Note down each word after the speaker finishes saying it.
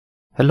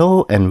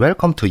Hello and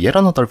welcome to yet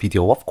another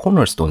video of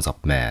Cornerstones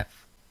of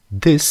Math.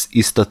 This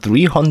is the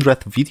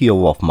 300th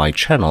video of my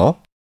channel,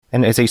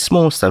 and as a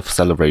small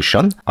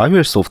self-celebration, I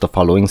will solve the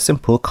following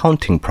simple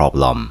counting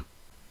problem.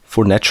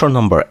 For natural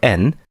number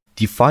n,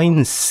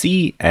 define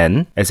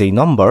Cn as a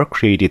number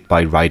created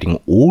by writing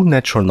all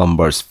natural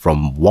numbers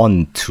from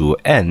 1 to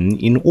n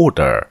in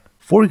order.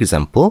 For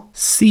example,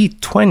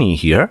 C20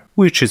 here,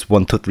 which is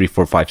 1, 2, 3,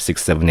 4, 5,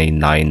 6, 7, 8,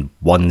 9,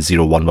 1,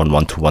 0, 1, 1,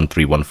 1, 2, 1,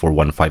 3, 1, 4,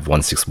 1, 5,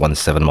 1, 6, 1,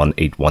 7, 1,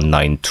 8, 1,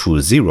 9,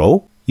 2,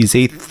 0, is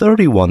a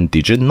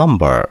 31-digit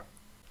number.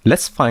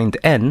 Let's find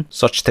n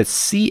such that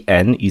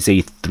Cn is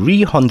a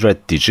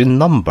 300-digit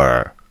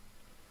number.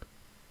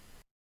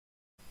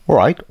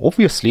 Alright,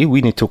 obviously we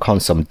need to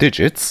count some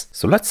digits,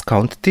 so let's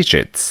count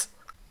digits.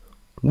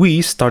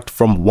 We start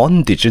from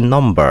 1-digit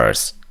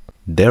numbers.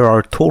 There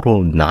are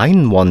total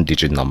 9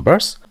 one-digit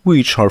numbers,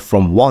 which are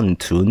from 1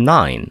 to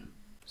 9.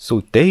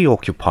 So they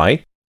occupy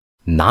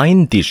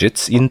 9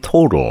 digits in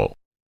total.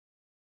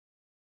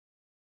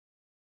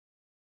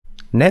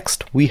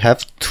 Next, we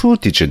have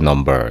 2-digit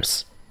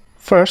numbers.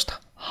 First,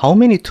 how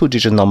many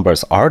 2-digit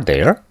numbers are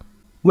there?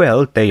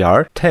 Well, they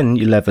are 10,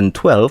 11,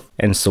 12,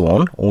 and so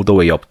on, all the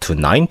way up to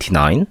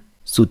 99.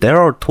 So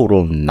there are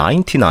total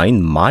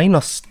 99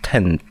 minus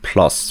 10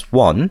 plus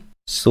 1,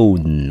 so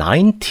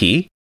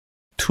 90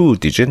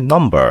 2-digit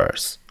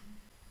numbers.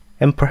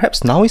 And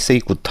perhaps now is a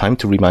good time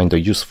to remind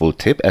a useful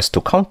tip as to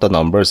count the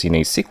numbers in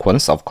a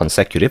sequence of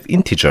consecutive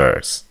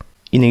integers.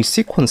 In a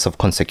sequence of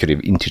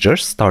consecutive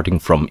integers starting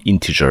from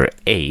integer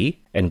a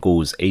and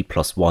goes a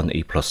plus 1,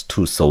 a plus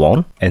 2, so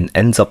on, and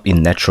ends up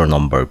in natural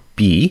number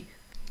b,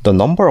 the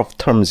number of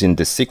terms in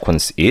this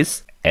sequence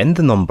is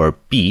end number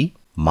b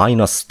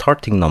minus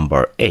starting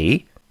number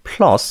a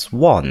plus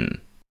 1.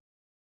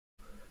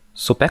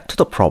 So back to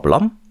the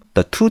problem.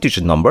 The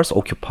 2-digit numbers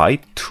occupy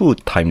 2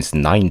 times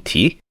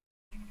 90,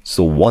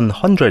 so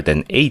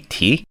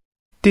 180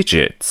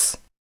 digits.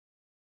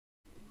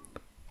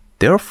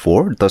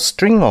 Therefore, the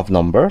string of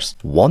numbers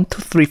 1,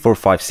 2, 3, 4,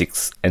 5,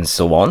 6, and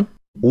so on,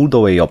 all the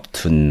way up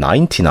to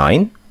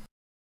 99,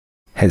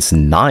 has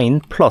 9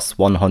 plus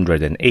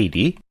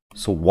 180,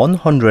 so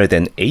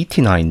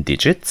 189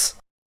 digits.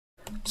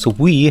 So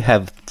we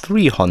have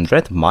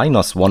 300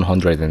 minus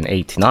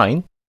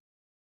 189,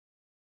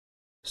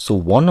 so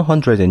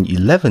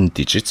 111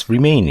 digits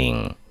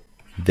remaining.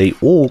 They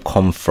all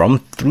come from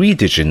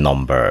 3-digit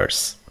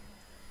numbers.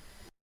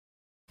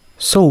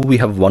 So we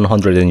have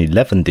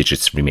 111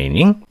 digits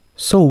remaining.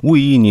 So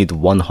we need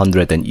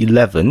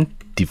 111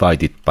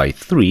 divided by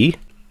 3,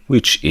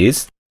 which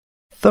is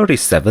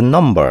 37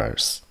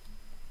 numbers.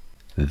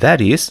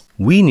 That is,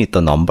 we need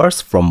the numbers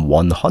from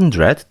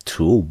 100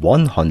 to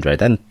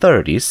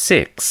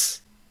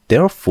 136.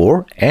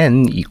 Therefore,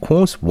 n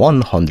equals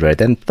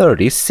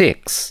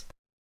 136.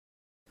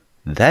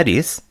 That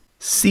is,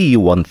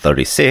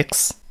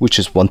 C136, which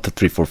is 1, 2,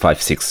 3, 4,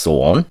 5, 6,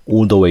 so on,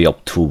 all the way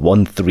up to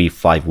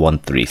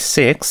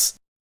 135136,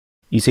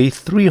 is a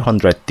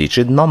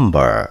 300-digit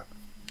number.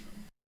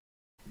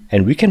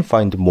 And we can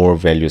find more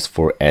values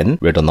for n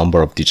where the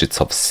number of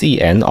digits of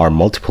Cn are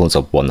multiples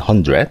of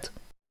 100,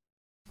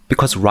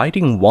 because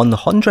writing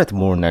 100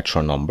 more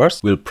natural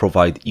numbers will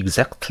provide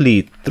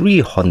exactly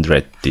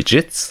 300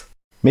 digits,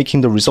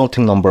 making the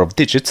resulting number of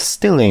digits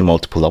still a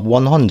multiple of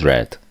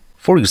 100.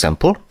 For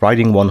example,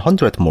 writing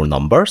 100 more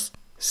numbers,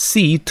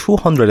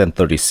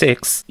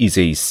 C236 is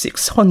a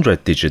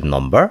 600-digit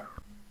number,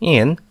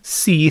 and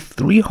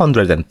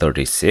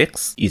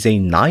C336 is a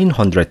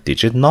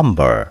 900-digit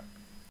number.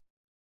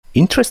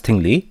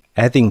 Interestingly,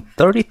 adding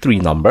 33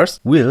 numbers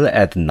will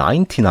add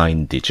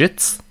 99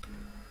 digits,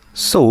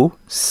 so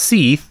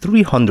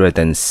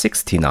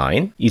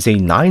C369 is a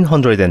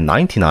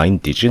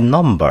 999-digit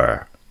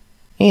number.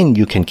 And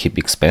you can keep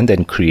expand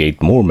and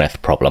create more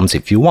math problems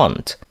if you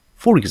want.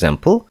 For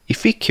example,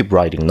 if we keep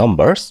writing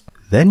numbers,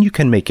 then you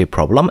can make a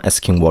problem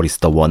asking what is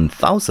the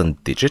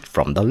 1000th digit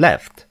from the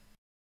left.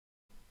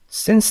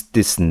 Since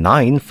this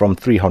 9 from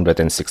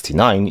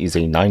 369 is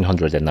a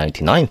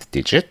 999th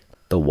digit,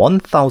 the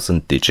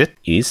 1000th digit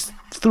is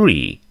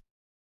 3.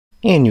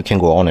 And you can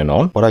go on and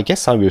on, but I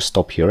guess I will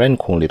stop here and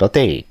call it a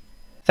day.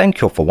 Thank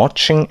you for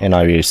watching, and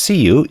I will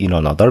see you in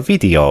another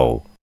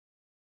video.